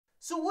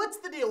So what's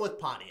the deal with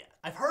Pontiac?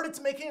 I've heard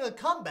it's making a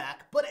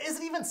comeback, but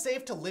is it even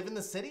safe to live in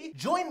the city?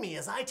 Join me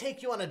as I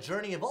take you on a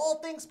journey of all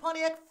things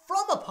Pontiac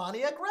from a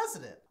Pontiac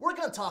resident. We're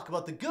gonna talk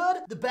about the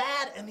good, the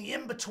bad, and the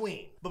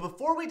in-between. But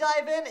before we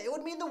dive in, it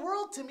would mean the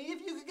world to me if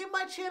you could give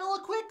my channel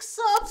a quick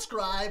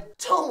subscribe.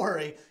 Don't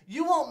worry,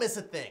 you won't miss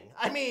a thing.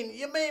 I mean,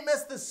 you may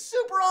miss the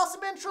super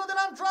awesome intro that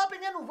I'm dropping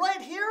in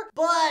right here,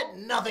 but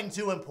nothing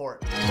too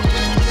important.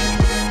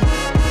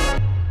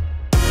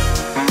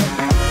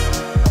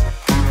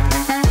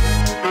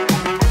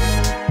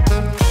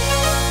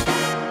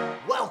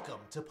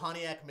 To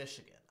Pontiac,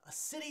 Michigan, a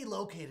city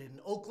located in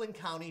Oakland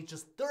County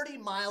just 30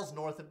 miles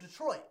north of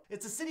Detroit.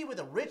 It's a city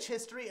with a rich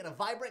history and a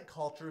vibrant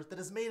culture that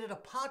has made it a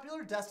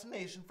popular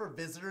destination for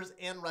visitors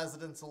and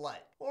residents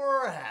alike.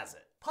 Or has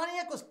it?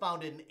 Pontiac was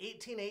founded in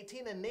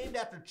 1818 and named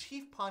after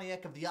Chief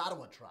Pontiac of the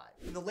Ottawa tribe.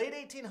 In the late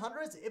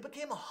 1800s, it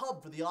became a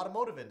hub for the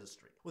automotive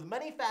industry, with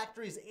many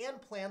factories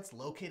and plants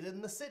located in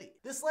the city.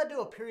 This led to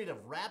a period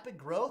of rapid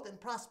growth and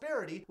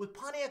prosperity, with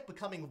Pontiac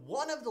becoming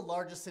one of the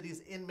largest cities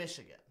in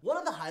Michigan. One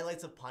of the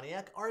highlights of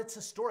Pontiac are its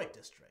historic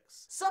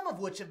districts, some of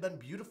which have been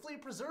beautifully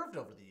preserved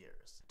over the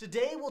years.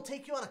 Today, we'll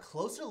take you on a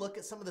closer look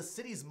at some of the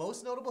city's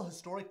most notable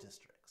historic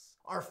districts.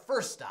 Our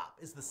first stop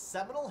is the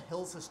Seminole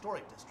Hills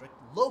Historic District,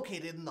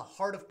 located in the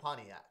heart of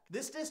Pontiac.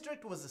 This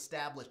district was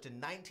established in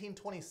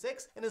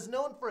 1926 and is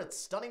known for its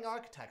stunning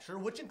architecture,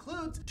 which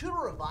includes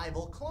Tudor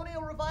Revival,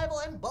 Colonial Revival,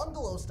 and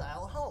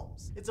bungalow-style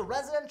homes. It's a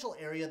residential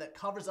area that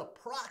covers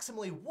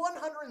approximately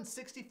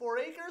 164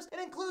 acres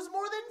and includes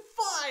more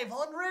than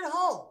 500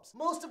 homes,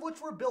 most of which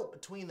were built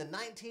between the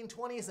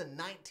 1920s and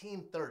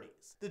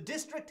 1930s. The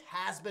district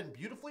has been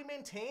beautifully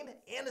maintained,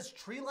 and its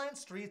tree-lined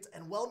streets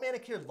and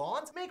well-manicured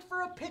lawns make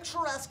for a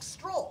picturesque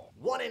stroll.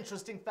 One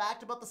interesting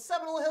fact about the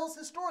Seminole Hills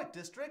Historic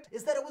District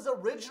is that it was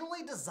originally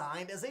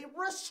designed as a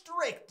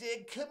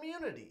restricted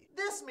community.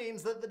 This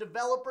means that the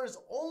developers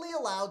only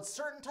allowed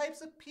certain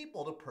types of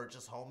people to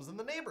purchase homes in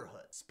the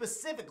neighborhood.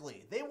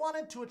 Specifically, they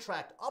wanted to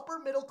attract upper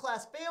middle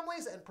class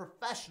families and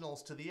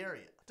professionals to the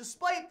area.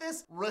 Despite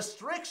this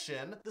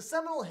restriction, the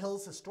Seminole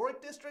Hills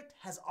Historic District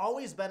has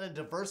always been a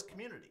diverse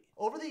community.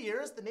 Over the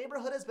years, the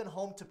neighborhood has been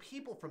home to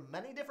people from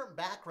many different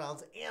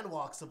backgrounds and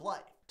walks of life.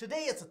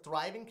 Today, it's a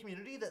thriving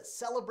community that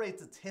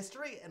celebrates its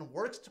history and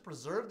works to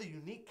preserve the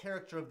unique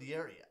character of the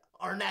area.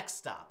 Our next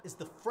stop is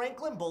the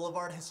Franklin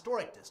Boulevard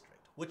Historic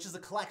District, which is a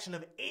collection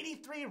of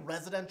 83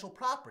 residential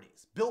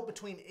properties built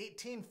between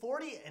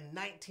 1840 and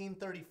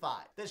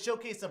 1935 that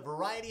showcase a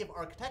variety of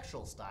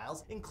architectural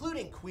styles,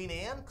 including Queen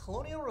Anne,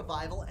 Colonial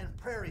Revival, and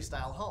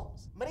Prairie-style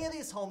homes. Many of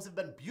these homes have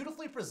been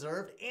beautifully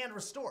preserved and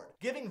restored,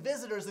 giving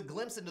visitors a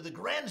glimpse into the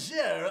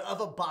grandeur of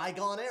a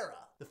bygone era.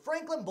 The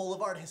Franklin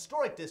Boulevard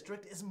Historic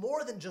District is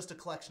more than just a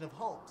collection of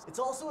homes. It's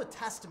also a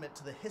testament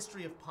to the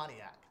history of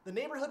Pontiac. The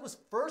neighborhood was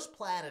first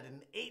platted in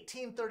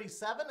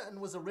 1837 and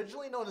was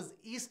originally known as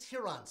East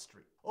Huron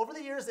Street. Over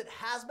the years, it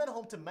has been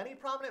home to many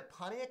prominent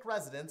Pontiac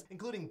residents,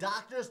 including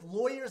doctors,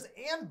 lawyers,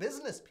 and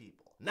business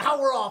people. Now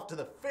we're off to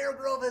the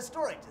Fairgrove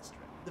Historic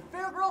District. The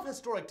Fairgrove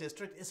Historic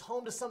District is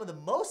home to some of the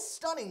most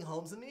stunning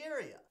homes in the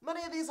area.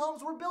 Many of these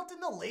homes were built in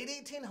the late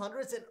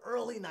 1800s and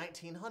early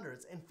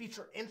 1900s and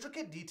feature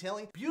intricate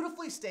detailing,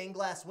 beautifully stained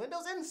glass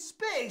windows, and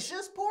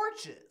spacious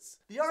porches.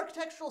 The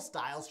architectural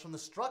styles from the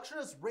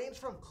structures range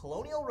from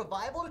Colonial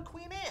Revival to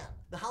Queen Anne.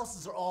 The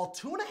houses are all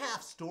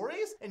 2.5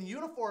 stories and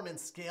uniform in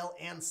scale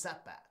and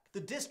setback. The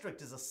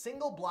district is a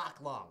single block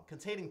long,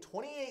 containing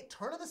 28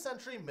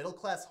 turn-of-the-century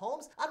middle-class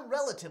homes on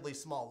relatively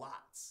small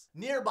lots.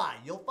 Nearby,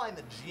 you'll find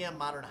the GM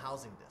Modern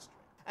Housing District.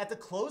 At the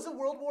close of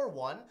World War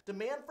I,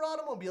 demand for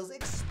automobiles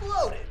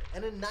exploded,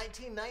 and in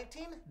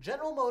 1919,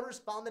 General Motors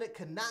found that it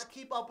could not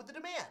keep up with the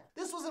demand.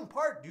 This was in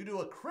part due to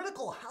a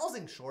critical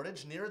housing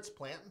shortage near its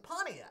plant in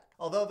Pontiac.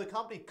 Although the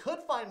company could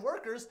find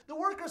workers, the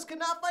workers could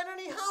not find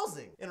any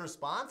housing. In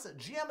response,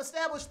 GM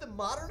established the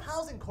Modern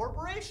Housing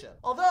Corporation.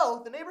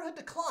 Although the neighborhood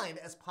declined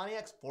as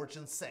Pontiac's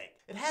fortune sank.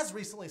 It has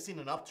recently seen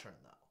an upturn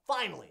though.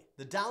 Finally,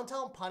 the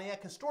downtown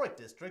Pontiac Historic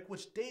District,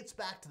 which dates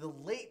back to the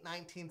late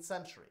 19th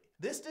century.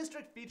 This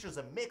district features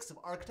a mix of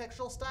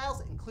architectural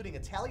styles, including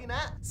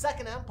Italianate,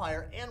 Second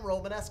Empire, and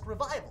Romanesque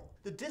Revival.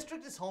 The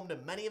district is home to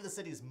many of the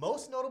city's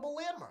most notable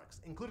landmarks,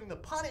 including the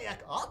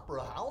Pontiac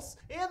Opera House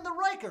and the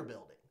Riker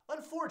Building.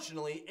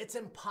 Unfortunately, it's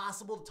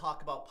impossible to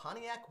talk about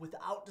Pontiac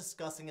without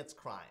discussing its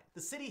crime.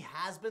 The city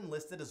has been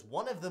listed as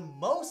one of the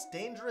most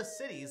dangerous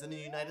cities in the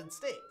United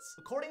States.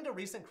 According to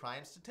recent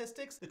crime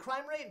statistics, the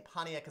crime rate in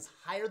Pontiac is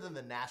higher than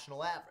the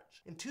national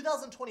average. In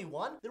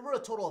 2021, there were a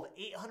total of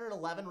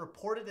 811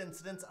 reported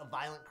incidents of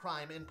violent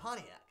crime in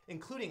Pontiac,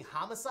 including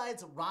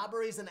homicides,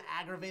 robberies, and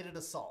aggravated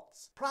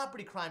assaults.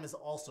 Property crime is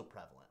also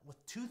prevalent,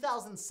 with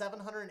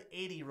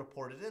 2,780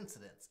 reported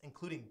incidents,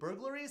 including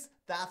burglaries,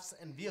 thefts,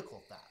 and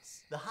vehicle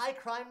thefts. The high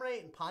crime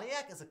rate in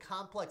Pontiac is a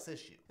complex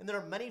issue, and there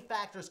are many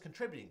factors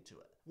contributing to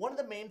it. One of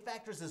the main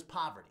factors is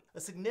poverty. A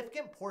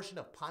significant portion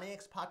of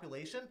Pontiac's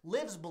population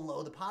lives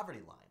below the poverty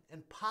line,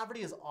 and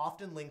poverty is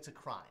often linked to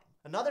crime.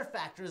 Another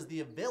factor is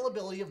the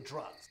availability of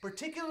drugs,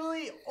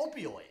 particularly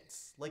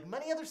opioids. Like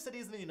many other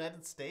cities in the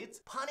United States,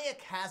 Pontiac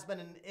has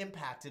been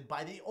impacted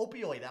by the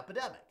opioid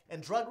epidemic,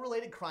 and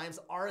drug-related crimes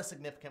are a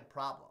significant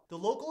problem. The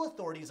local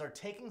authorities are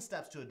taking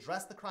steps to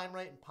address the crime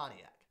rate in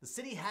Pontiac. The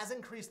city has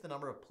increased the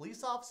number of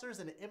police officers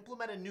and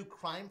implemented new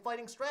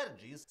crime-fighting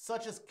strategies,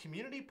 such as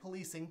community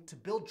policing, to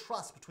build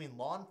trust between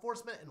law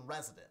enforcement and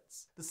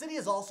residents. The city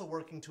is also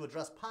working to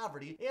address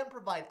poverty and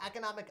provide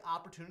economic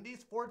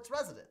opportunities for its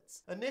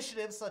residents.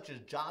 Initiatives such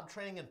as job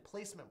training and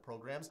placement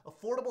programs,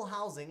 affordable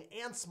housing,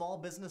 and small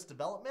business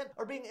development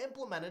are being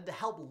implemented to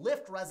help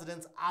lift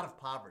residents out of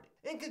poverty.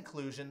 In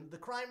conclusion, the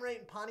crime rate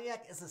in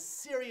Pontiac is a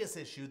serious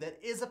issue that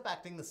is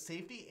affecting the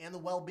safety and the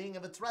well-being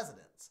of its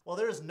residents. While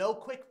there is no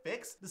quick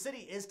fix, the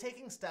city is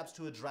taking steps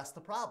to address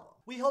the problem.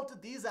 We hope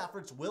that these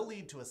efforts will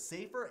lead to a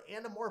safer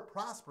and a more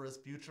prosperous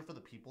future for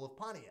the people of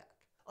Pontiac.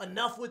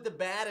 Enough with the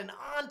bad and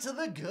on to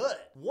the good.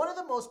 One of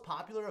the most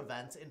popular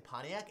events in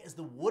Pontiac is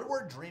the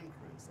Woodward Dream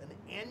Cruise, an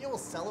annual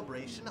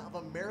celebration of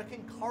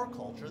American car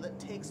culture that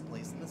takes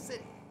place in the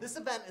city. This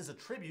event is a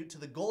tribute to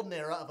the golden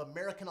era of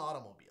American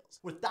automobiles,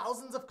 where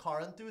thousands of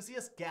car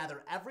enthusiasts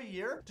gather every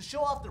year to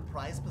show off their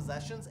prized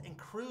possessions and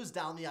cruise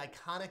down the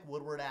iconic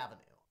Woodward Avenue.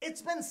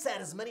 It's been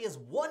said as many as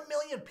 1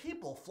 million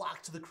people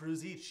flock to the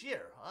cruise each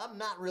year. I'm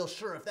not real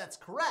sure if that's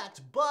correct,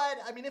 but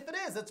I mean, if it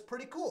is, it's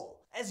pretty cool.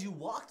 As you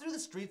walk through the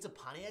streets of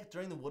Pontiac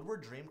during the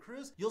Woodward Dream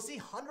Cruise, you'll see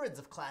hundreds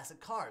of classic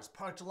cars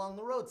parked along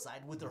the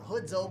roadside with their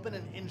hoods open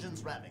and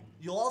engines revving.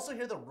 You'll also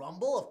hear the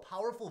rumble of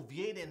powerful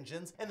V8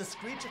 engines and the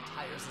screech of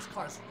tires as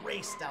cars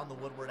race down the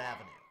Woodward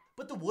Avenue.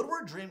 But the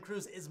Woodward Dream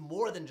Cruise is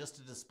more than just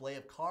a display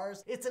of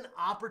cars. It's an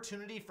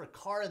opportunity for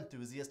car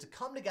enthusiasts to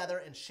come together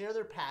and share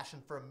their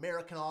passion for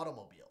American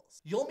automobiles.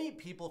 You'll meet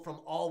people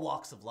from all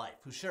walks of life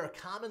who share a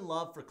common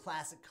love for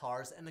classic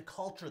cars and the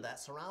culture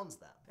that surrounds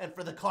them. And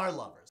for the car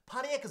lovers,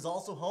 Pontiac is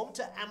also home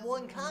to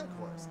M1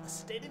 Concourse, a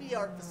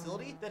state-of-the-art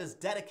facility that is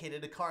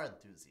dedicated to car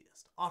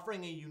enthusiasts,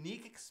 offering a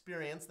unique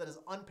experience that is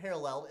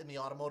unparalleled in the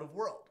automotive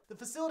world. The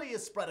facility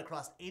is spread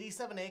across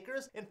 87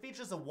 acres and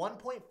features a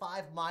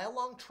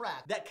 1.5-mile-long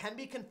track that can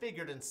be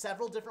configured in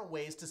several different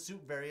ways to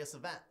suit various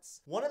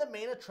events. One of the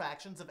main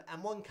attractions of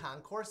M1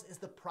 Concourse is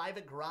the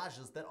private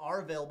garages that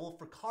are available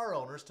for car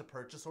owners to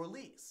purchase or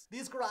lease.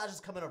 These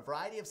garages come in a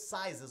variety of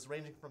sizes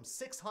ranging from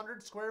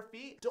 600 square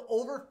feet to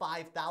over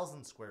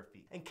 5,000 square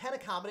feet and can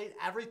accommodate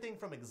everything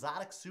from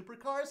exotic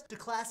supercars to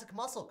classic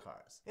muscle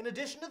cars. In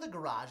addition to the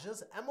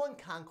garages, M1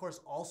 Concourse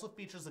also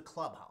features a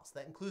clubhouse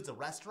that includes a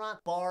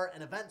restaurant, bar,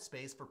 and event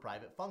space for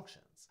private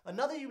functions.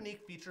 Another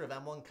unique feature of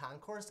M1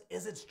 Concourse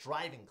is its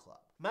driving club.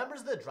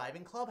 Members of the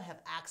driving club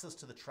have access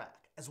to the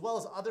track, as well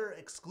as other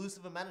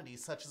exclusive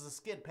amenities such as a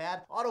skid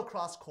pad,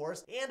 autocross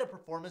course, and a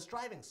performance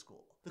driving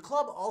school. The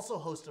club also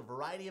hosts a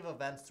variety of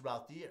events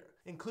throughout the year,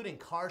 including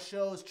car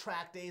shows,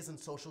 track days, and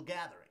social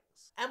gatherings.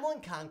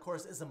 M1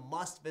 Concourse is a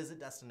must-visit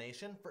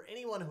destination for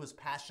anyone who is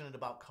passionate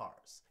about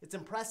cars. Its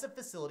impressive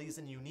facilities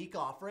and unique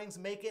offerings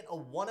make it a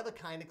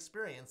one-of-a-kind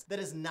experience that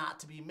is not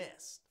to be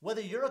missed.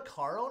 Whether you're a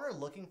car owner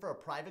looking for a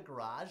private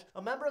garage,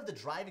 a member of the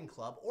driving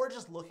club, or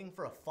just looking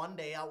for a fun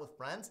day out with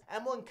friends,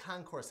 M1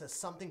 Concourse has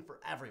something for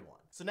everyone.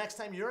 So next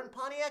time you're in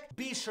Pontiac,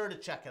 be sure to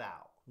check it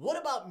out. What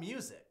about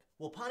music?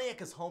 Well,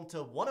 Pontiac is home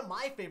to one of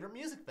my favorite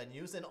music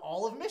venues in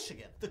all of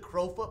Michigan, the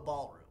Crowfoot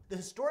Ballroom. The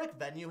historic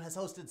venue has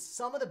hosted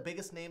some of the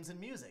biggest names in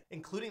music,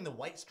 including the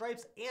White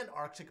Stripes and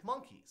Arctic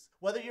Monkeys.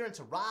 Whether you're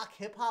into rock,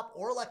 hip-hop,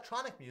 or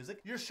electronic music,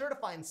 you're sure to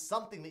find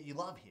something that you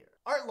love here.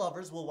 Art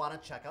lovers will want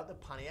to check out the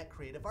Pontiac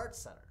Creative Arts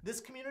Center. This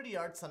community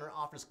arts center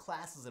offers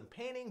classes in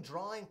painting,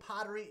 drawing,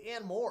 pottery,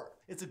 and more.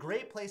 It's a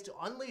great place to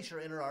unleash your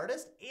inner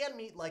artist and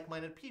meet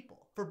like-minded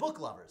people. For book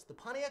lovers, the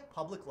Pontiac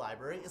Public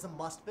Library is a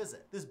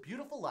must-visit. This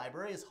beautiful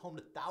library is home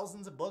to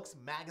thousands of books,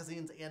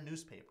 magazines, and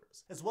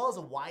newspapers, as well as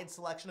a wide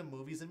selection of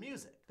movies and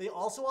music. They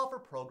also offer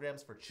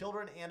programs for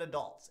children and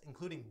adults,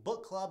 including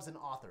book clubs and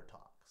author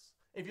talks.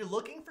 If you're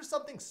looking for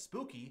something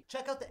spooky,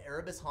 check out the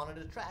Erebus Haunted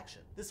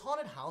Attraction. This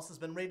haunted house has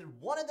been rated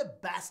one of the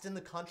best in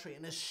the country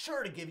and is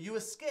sure to give you a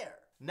scare.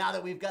 Now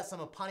that we've got some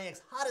of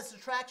Pontiac's hottest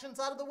attractions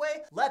out of the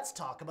way, let's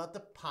talk about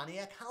the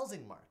Pontiac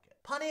housing market.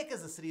 Pontiac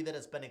is a city that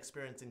has been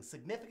experiencing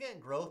significant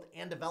growth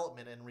and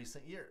development in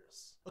recent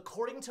years.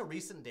 According to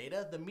recent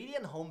data, the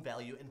median home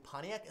value in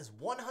Pontiac is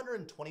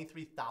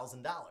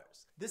 $123,000.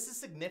 This is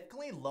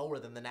significantly lower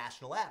than the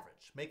national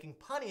average, making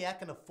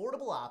Pontiac an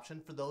affordable option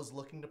for those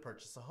looking to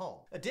purchase a home.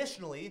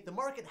 Additionally, the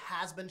market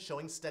has been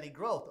showing steady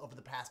growth over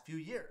the past few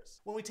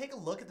years. When we take a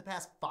look at the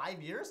past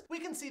 5 years, we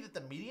can see that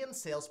the median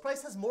sales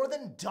price has more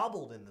than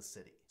doubled in the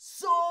city.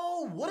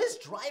 So, what is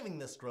driving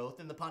this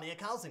growth in the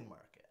Pontiac housing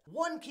market?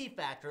 One key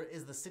factor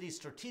is the city's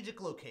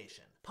strategic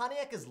location.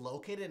 Pontiac is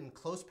located in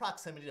close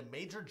proximity to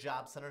major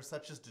job centers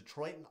such as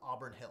Detroit and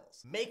Auburn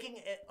Hills, making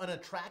it an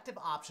attractive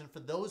option for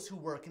those who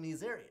work in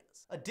these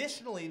areas.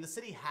 Additionally, the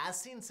city has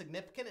seen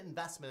significant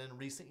investment in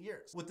recent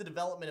years with the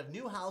development of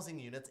new housing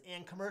units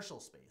and commercial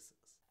spaces.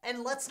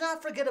 And let's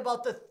not forget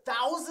about the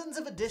thousands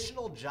of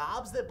additional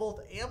jobs that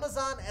both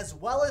Amazon as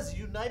well as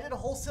United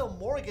Wholesale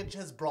Mortgage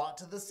has brought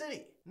to the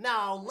city.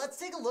 Now, let's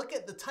take a look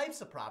at the types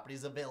of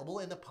properties available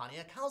in the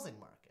Pontiac housing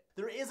market.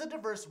 There is a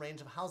diverse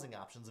range of housing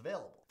options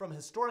available, from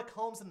historic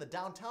homes in the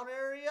downtown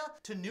area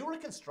to newer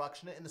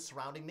construction in the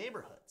surrounding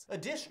neighborhoods.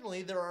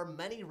 Additionally, there are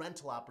many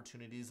rental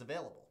opportunities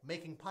available,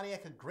 making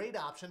Pontiac a great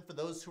option for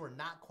those who are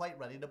not quite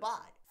ready to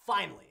buy.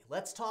 Finally,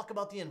 let's talk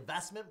about the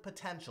investment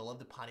potential of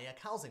the Pontiac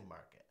housing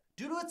market.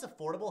 Due to its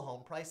affordable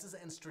home prices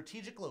and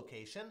strategic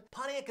location,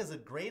 Pontiac is a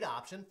great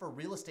option for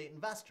real estate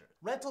investors.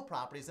 Rental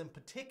properties in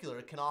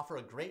particular can offer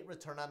a great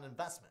return on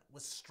investment,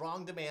 with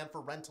strong demand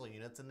for rental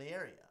units in the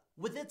area.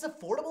 With its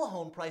affordable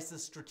home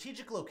prices,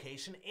 strategic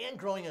location, and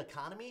growing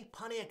economy,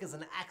 Pontiac is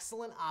an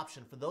excellent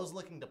option for those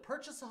looking to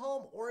purchase a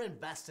home or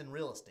invest in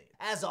real estate.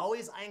 As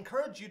always, I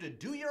encourage you to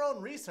do your own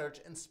research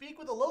and speak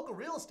with a local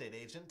real estate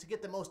agent to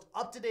get the most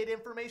up-to-date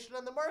information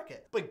on the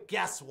market. But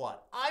guess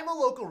what? I'm a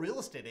local real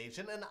estate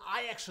agent and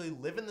I actually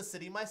live in the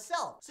city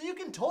myself, so you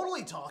can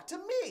totally talk to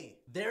me.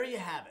 There you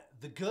have it,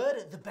 the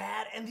good, the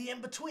bad, and the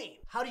in-between.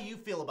 How do you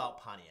feel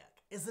about Pontiac?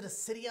 Is it a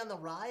city on the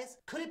rise?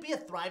 Could it be a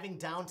thriving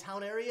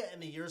downtown area in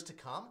the years to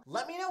come?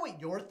 Let me know what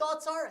your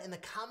thoughts are in the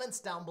comments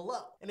down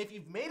below. And if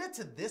you've made it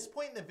to this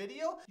point in the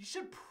video, you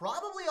should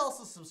probably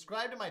also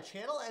subscribe to my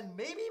channel and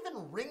maybe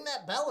even ring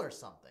that bell or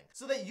something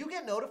so that you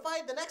get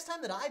notified the next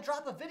time that I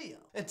drop a video.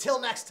 Until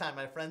next time,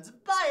 my friends,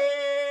 bye!